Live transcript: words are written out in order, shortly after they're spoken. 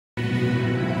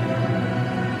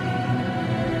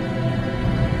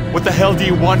What the hell do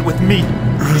you want with me?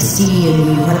 I see in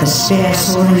you what the spare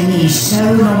saw in me so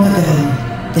long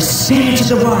ago. The spirit of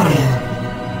the warrior.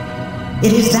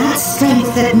 It is that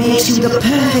strength that makes you the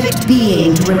perfect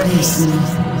being to replace me.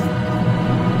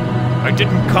 I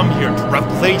didn't come here to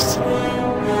replace you.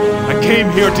 I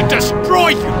came here to destroy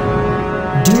you.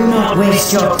 Do not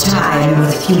waste your time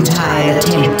with futile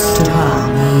attempts to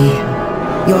harm me.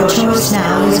 Your choice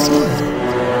now is clear.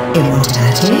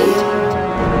 Immortality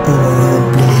or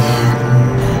oblivion.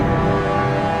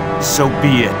 So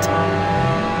be it.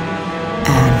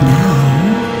 And now,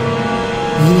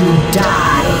 you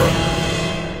die.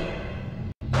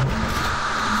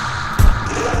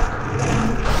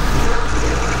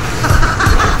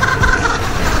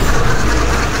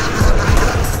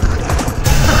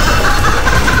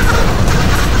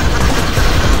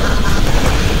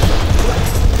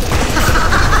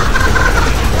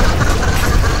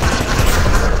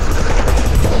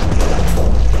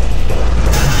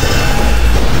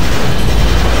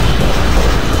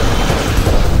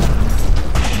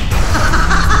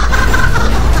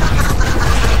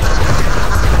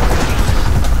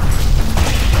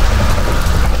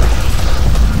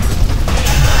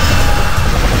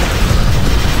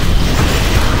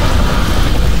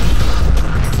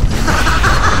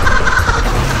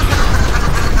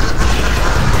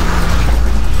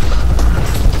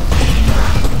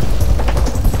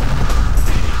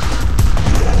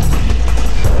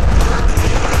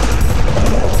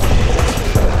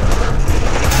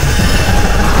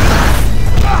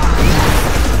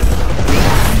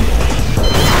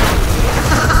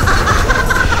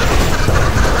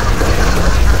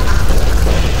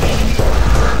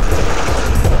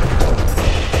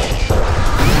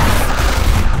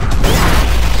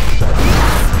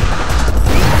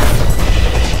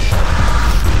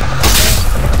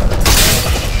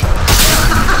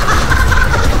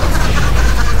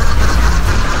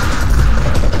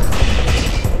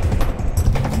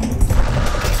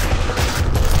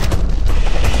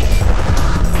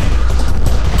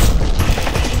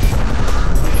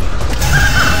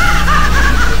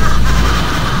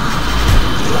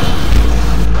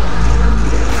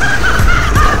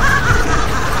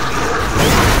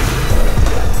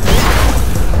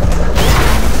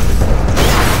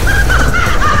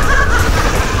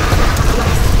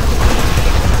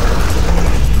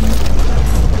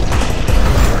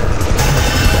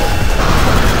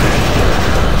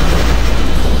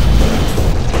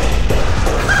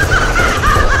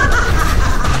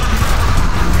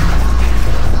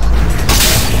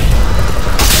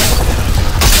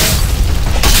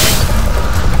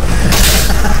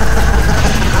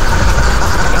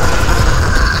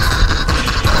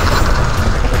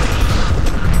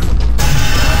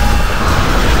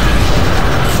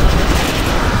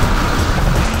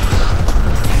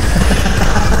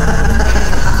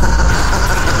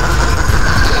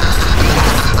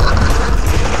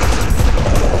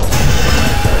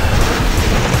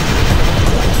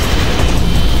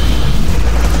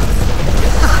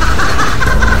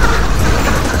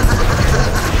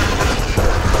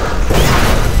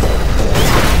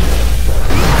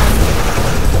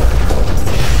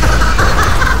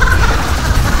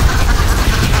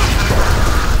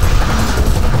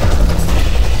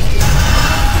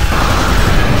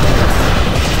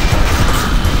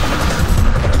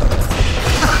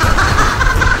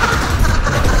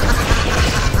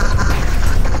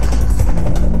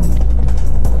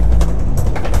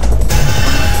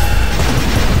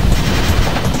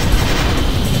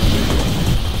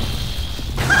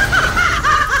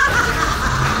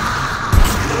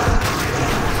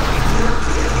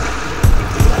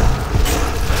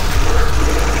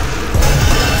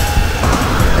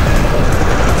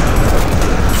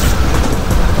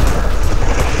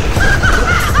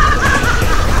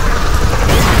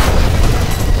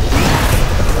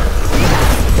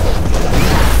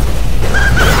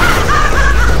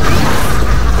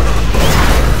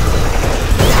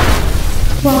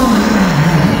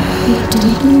 Why did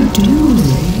you do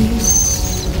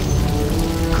this?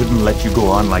 Couldn't let you go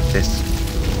on like this.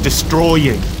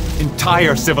 Destroying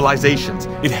entire civilizations.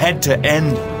 It had to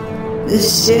end. The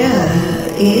sphere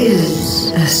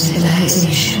is a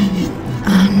civilization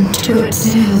unto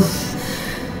itself.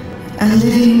 A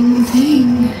living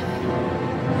thing.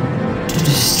 To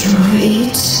destroy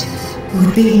it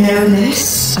would be no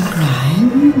less a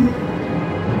crime.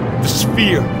 The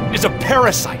sphere is a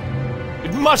parasite.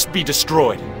 It must be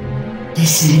destroyed.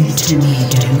 Listen to me,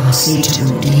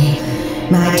 Domositude.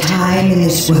 My time in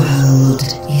this world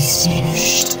is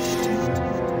finished.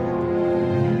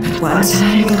 But once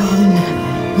I'm gone,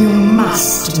 you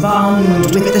must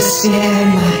bond with the sphere in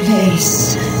my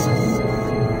place.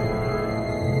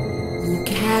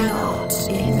 cannot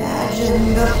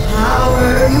imagine the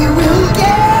power you will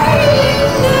gain!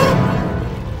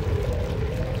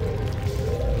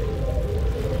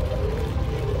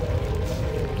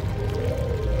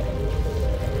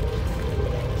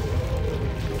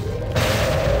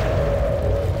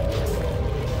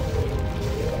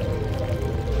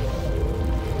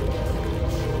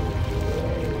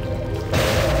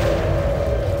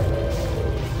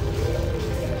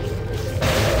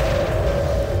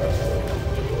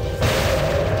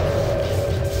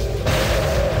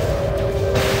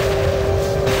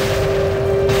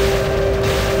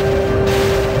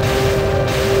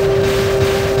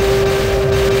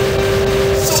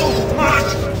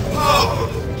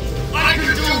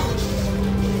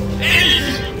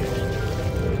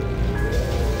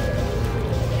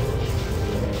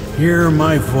 Hear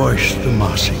my voice,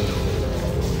 Tomasi.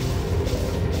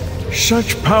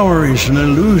 Such power is an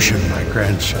illusion, my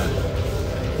grandson.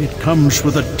 It comes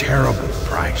with a terrible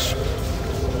price.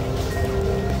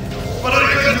 But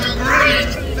I can do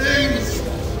great things!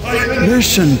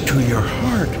 Listen to your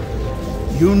heart.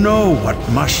 You know what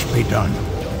must be done.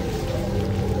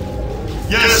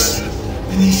 Yes,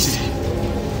 Inishi.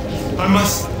 I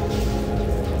must...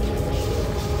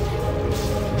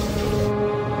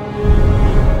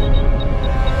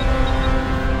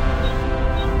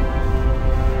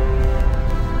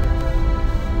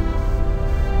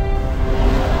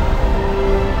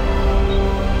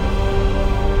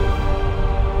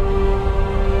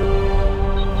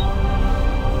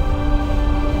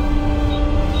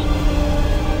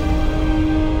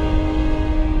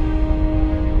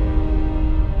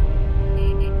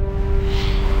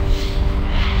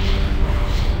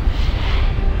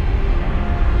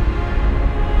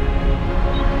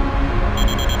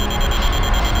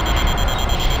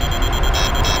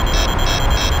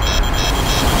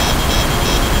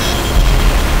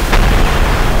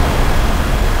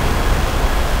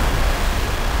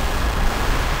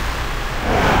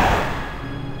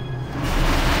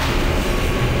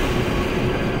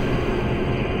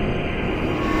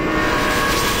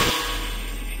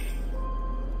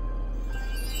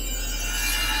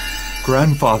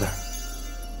 Grandfather,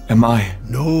 am I...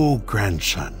 No,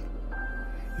 grandson.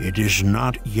 It is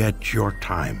not yet your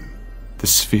time. the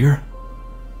sphere?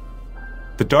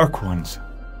 The Dark Ones?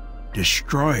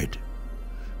 Destroyed,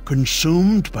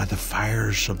 consumed by the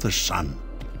fires of the sun.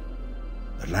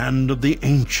 The land of the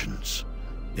ancients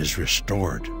is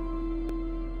restored.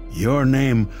 Your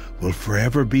name will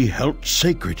forever be held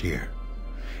sacred here,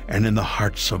 and in the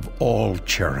hearts of all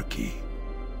Cherokee.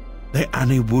 The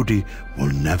Aniwudi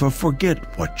will never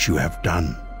forget what you have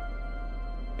done.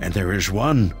 And there is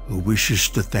one who wishes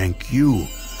to thank you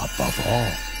above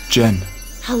all. Jen.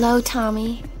 Hello,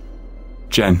 Tommy.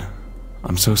 Jen,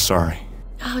 I'm so sorry.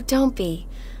 Oh, don't be.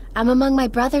 I'm among my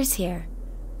brothers here.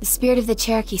 The spirit of the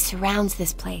Cherokee surrounds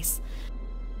this place.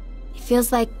 It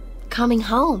feels like coming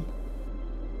home.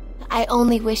 I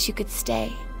only wish you could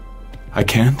stay. I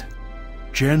can't?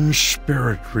 Jen's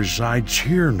spirit resides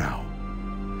here now,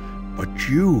 but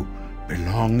you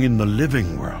belong in the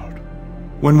living world.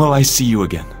 When will I see you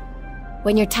again?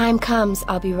 When your time comes,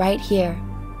 I'll be right here,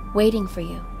 waiting for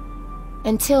you.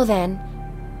 Until then,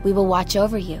 we will watch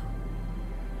over you.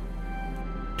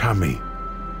 Tommy,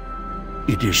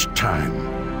 it is time.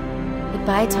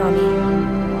 Goodbye, Tommy.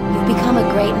 You've become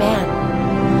a great man.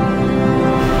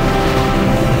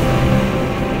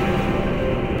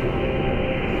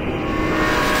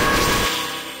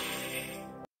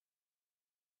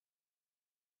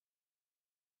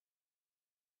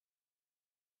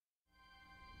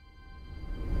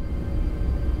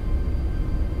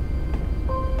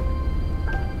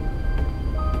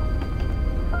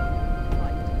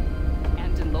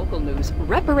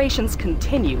 Reparations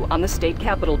continue on the state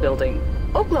capitol building.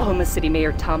 Oklahoma City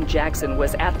Mayor Tom Jackson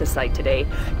was at the site today,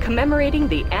 commemorating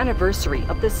the anniversary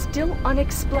of the still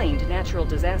unexplained natural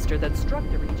disaster that struck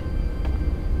the region.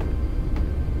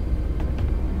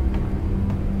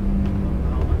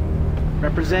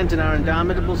 Representing our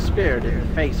indomitable spirit in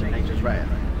the face of nature's wrath.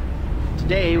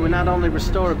 Today, we not only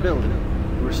restore a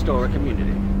building, we restore a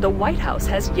community. The White House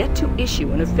has yet to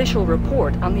issue an official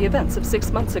report on the events of 6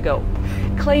 months ago,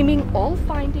 claiming all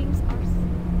findings are...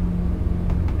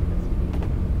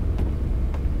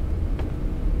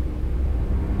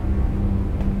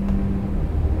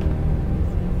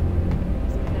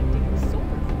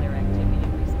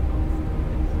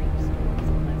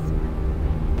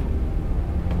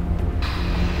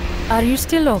 Are you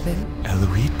still open?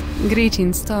 Eloise?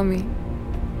 Greetings, Tommy.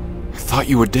 I thought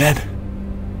you were dead.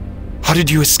 How did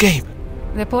you escape?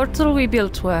 The portal we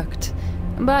built worked,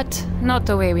 but not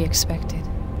the way we expected.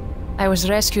 I was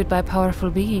rescued by powerful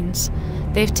beings.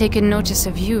 They've taken notice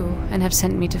of you and have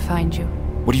sent me to find you.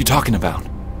 What are you talking about?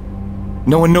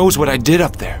 No one knows what I did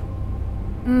up there.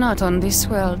 Not on this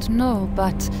world, no,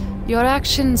 but your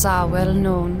actions are well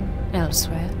known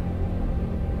elsewhere.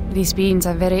 These beings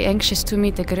are very anxious to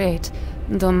meet the great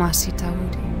Domasi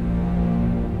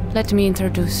Tauri. Let me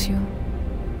introduce you.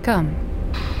 Come.